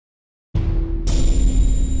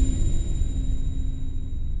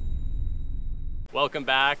Welcome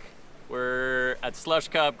back. We're at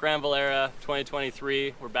Slvsh Cup Grandvalira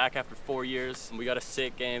 2023. We're back after 4 years. And we got a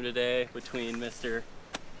sick game today between Mr.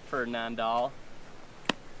 Ferdinand Dahl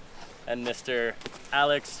and Mr.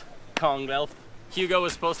 Aleksander Kongelf. Hugo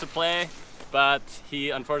was supposed to play, but he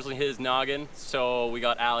unfortunately hit his noggin, so we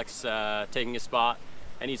got Alex taking his spot,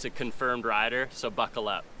 and he's a confirmed rider, so buckle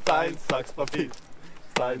up. Stein, Sachs, Papier.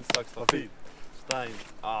 Stein, Sachs, Papier. Stein.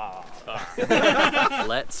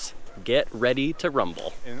 Let's get ready to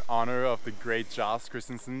rumble. In honor of the great Joss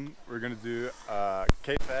Christensen, we're gonna do a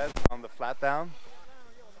K-fed on the flat down,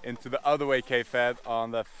 into the other way K-fed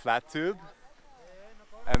on the flat tube,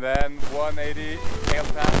 and then 180 tail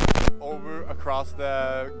tap over across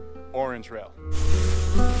the orange rail.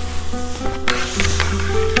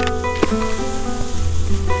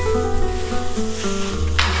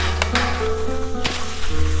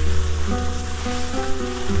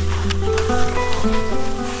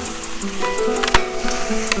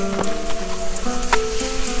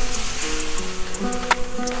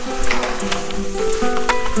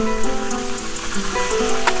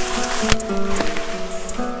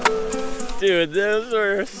 Dude, those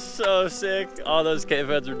were so sick. All those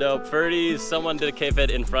K-feds were dope. Ferdy, someone did a K-fed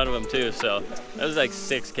in front of him too, so that was like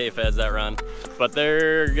 6 K-feds that run. But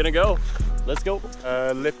they're gonna go. Let's go.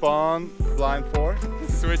 Lip on, blind 4.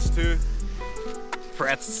 Switch to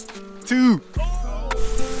frets 2.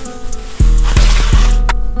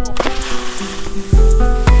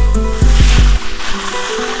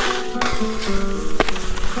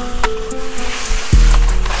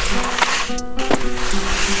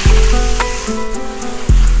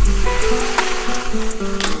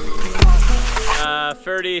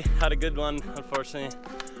 Ferdy had a good one, unfortunately.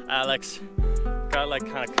 Alex got like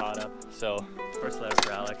kind of caught up, so first letter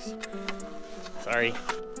for Alex. Sorry.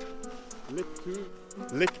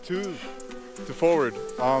 Lick 2 to forward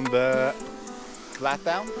on the flat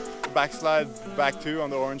down, backslide back 2 on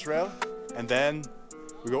the orange rail, and then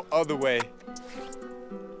we go other way,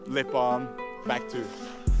 lip on, back 2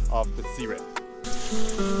 off the C rail.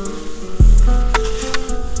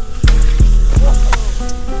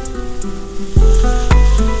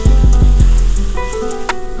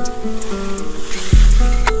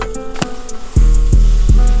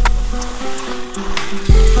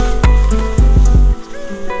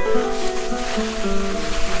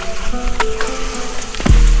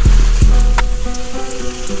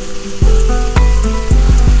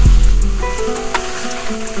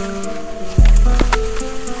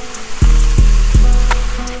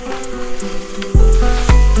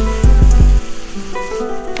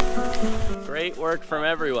 Great work from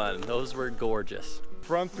everyone. Those were gorgeous.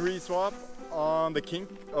 Front 3 swap on the kink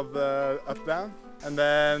of the up down, and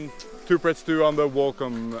then 2 prets 2 on the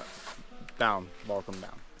welcome down.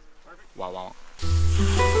 Wow, wow.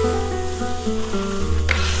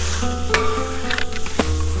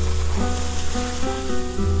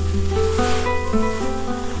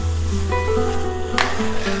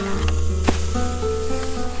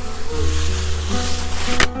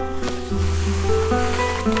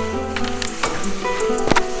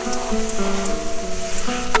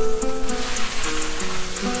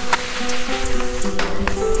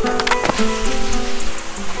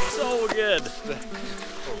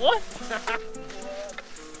 What?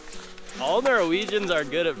 All Norwegians are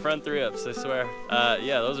good at front 3-ups, I swear.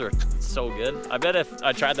 Yeah, those are so good. I bet if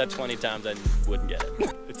I tried that 20 times, I wouldn't get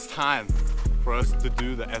it. It's time for us to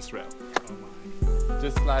do the S-rail.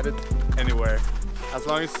 Just slide it anywhere. As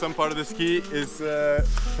long as some part of the ski is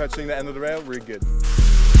touching the end of the rail, we're good.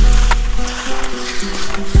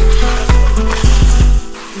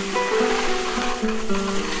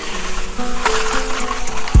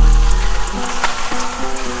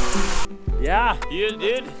 Yeah,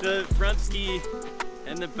 dude, the front ski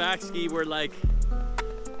and the back ski were like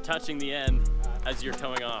touching the end as you're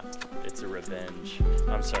towing off. It's a revenge.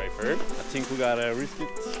 I'm sorry, Ferd. I think we gotta risk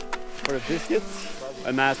it for a biscuit.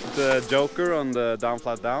 A nice joker on the down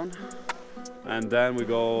flat down. And then we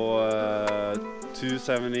go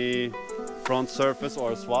 270 front surface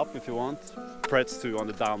or a swap if you want. Prets 2 on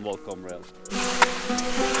the down welcome rail.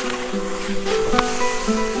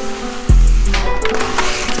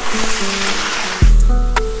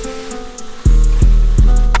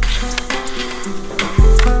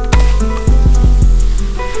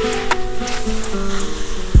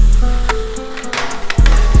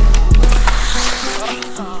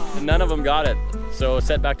 None of them got it, so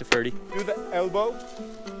set back to Ferdy. Do the elbow,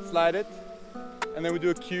 slide it, and then we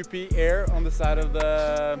do a QP air on the side of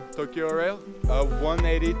the Tokyo rail. A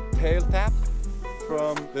 180 tail tap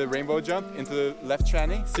from the rainbow jump into the left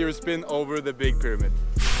tranny. 0 spin over the big pyramid.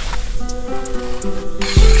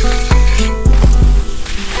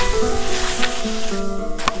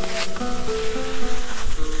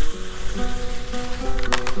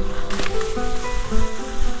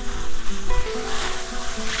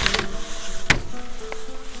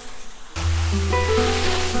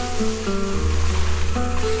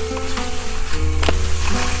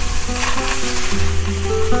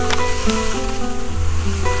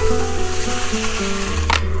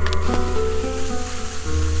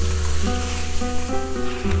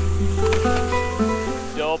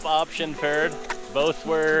 Dope option, Ferd. Both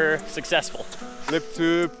were successful. Lip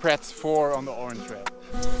 2, Prets 4 on the orange rail.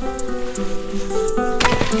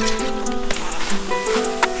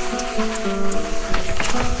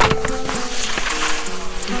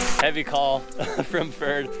 Heavy call from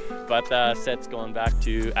Ferd, but set's going back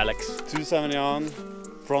to Aleks. 270 on,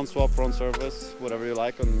 front swap, front surface, whatever you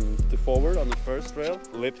like on the forward on the first rail.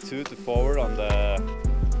 Lip 2 to forward on the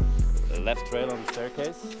left rail on the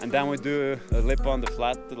staircase. And then we do a lip on the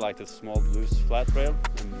flat, like the small loose flat rail,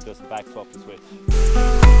 and just back swap the switch.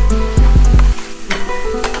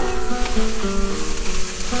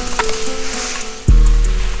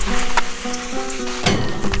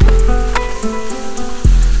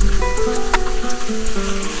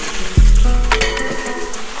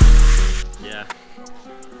 Yeah,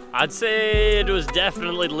 I'd say it was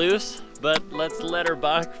definitely loose, but let's let her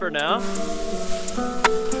buck for now.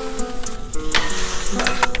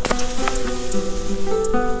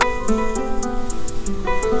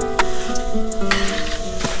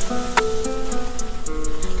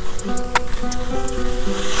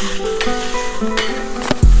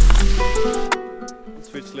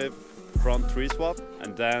 Switch lip, front 3 swap,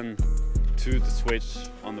 and then 2 to switch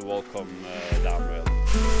on the Volcom down rail.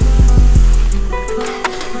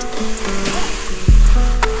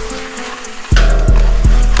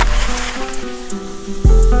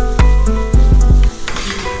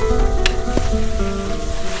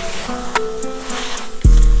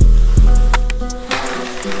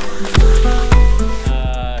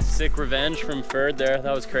 Sick revenge from Ferd there.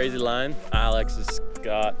 That was crazy line. Aleks has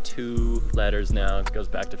got 2 letters now. It goes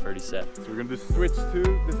back to Ferdy's set. So we're gonna do switch 2,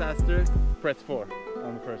 disaster, Prets 4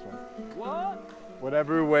 on the first one. What?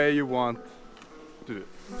 Whatever way you want to do it.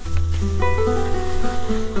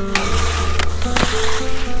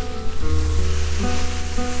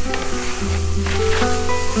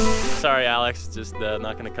 Sorry, Aleks, just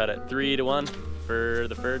not gonna cut it. 3 to 1 for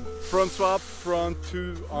the Ferd. Front swap, front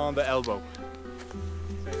 2 on the elbow.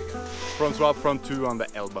 Front swap, front 2 on the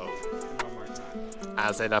elbow.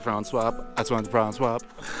 I say that front swap, I want the front swap.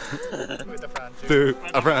 With the front 2,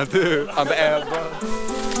 a front 2 on the elbow.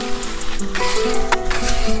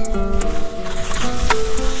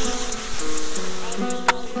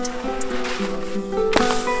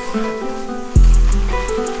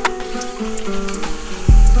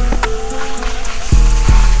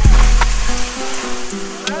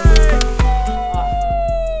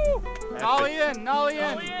 Nollie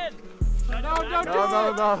in!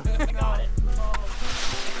 No.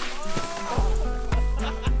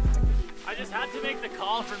 I just had to make the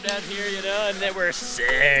call from down here, you know, and they were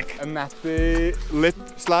sick. A nappy lip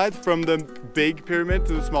slide from the big pyramid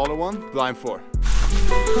to the smaller one, line 4.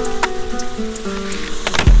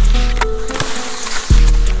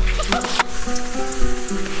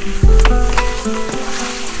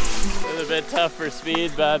 It was a bit tough for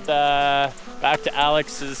speed, but back to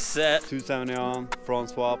Alex's set. 270 on, front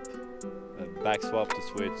swap, back swap to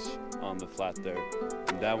switch on the flat there.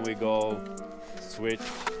 And then we go switch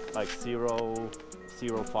like zero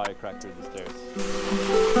firecracker the stairs.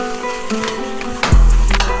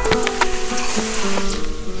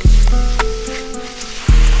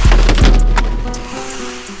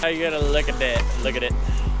 You gotta look at it.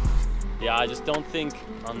 Yeah, I just don't think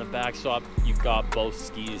on the back swap you got both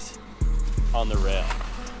skis on the rail.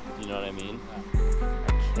 You know what I mean?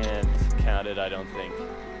 I can't count it, I don't think.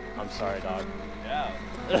 I'm sorry, dog. Yeah.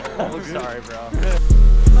 I'm sorry, bro.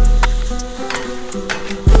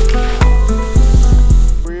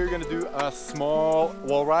 We're gonna do a small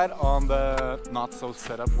wall ride on the not so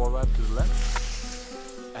set up wall ride to the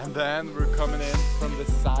left. And then we're coming in from the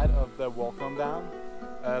side of the Volcom down.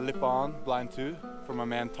 Lip on, blind 2 for my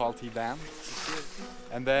man Tall T Dan.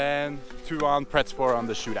 And then 2 on, Prets 4 on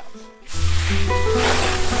the shootout.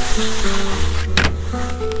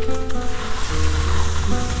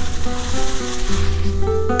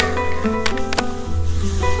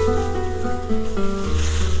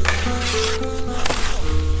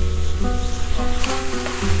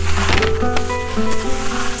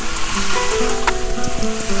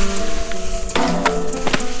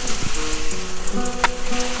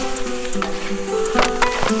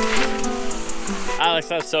 Aleks,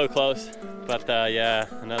 that's so close, But yeah,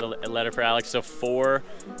 another letter for Alex. So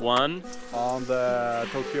 4-1. On the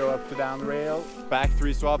Tokyo up to down rail, back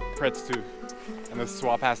 3 swap, prets 2. And the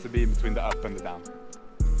swap has to be between the up and the down.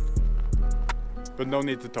 But no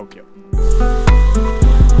need to Tokyo.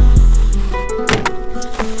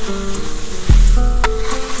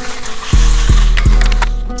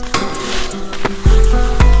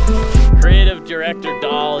 Creative director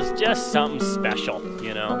Dahl is just something special,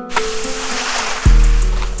 you know?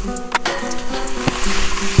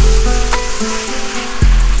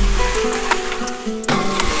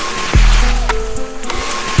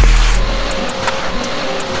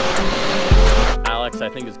 Alex, I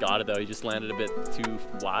think, has got it though. He just landed a bit too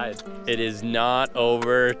wide. It is not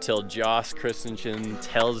over till Josh Christensen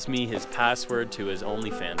tells me his password to his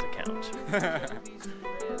OnlyFans account.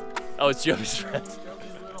 Oh, it's Joey's friend.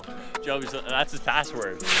 Joey's, that's his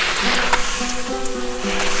password.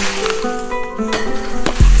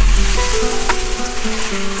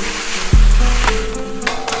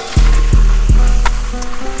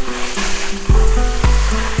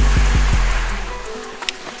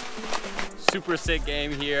 Super sick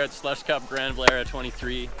game here at Slvsh Cup Grandvalira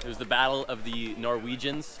 23. It was the battle of the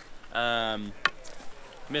Norwegians.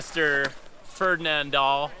 Mr. Ferdinand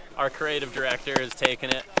Dahl, our creative director, has taken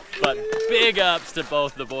it. But big ups to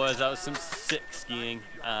both the boys. That was some sick skiing.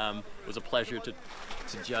 It was a pleasure to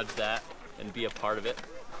judge that and be a part of it.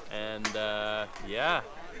 And yeah,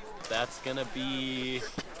 that's gonna be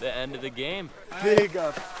the end of the game. Big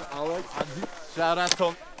up, Alex. Shout out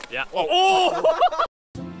Tom. Yeah. Oh!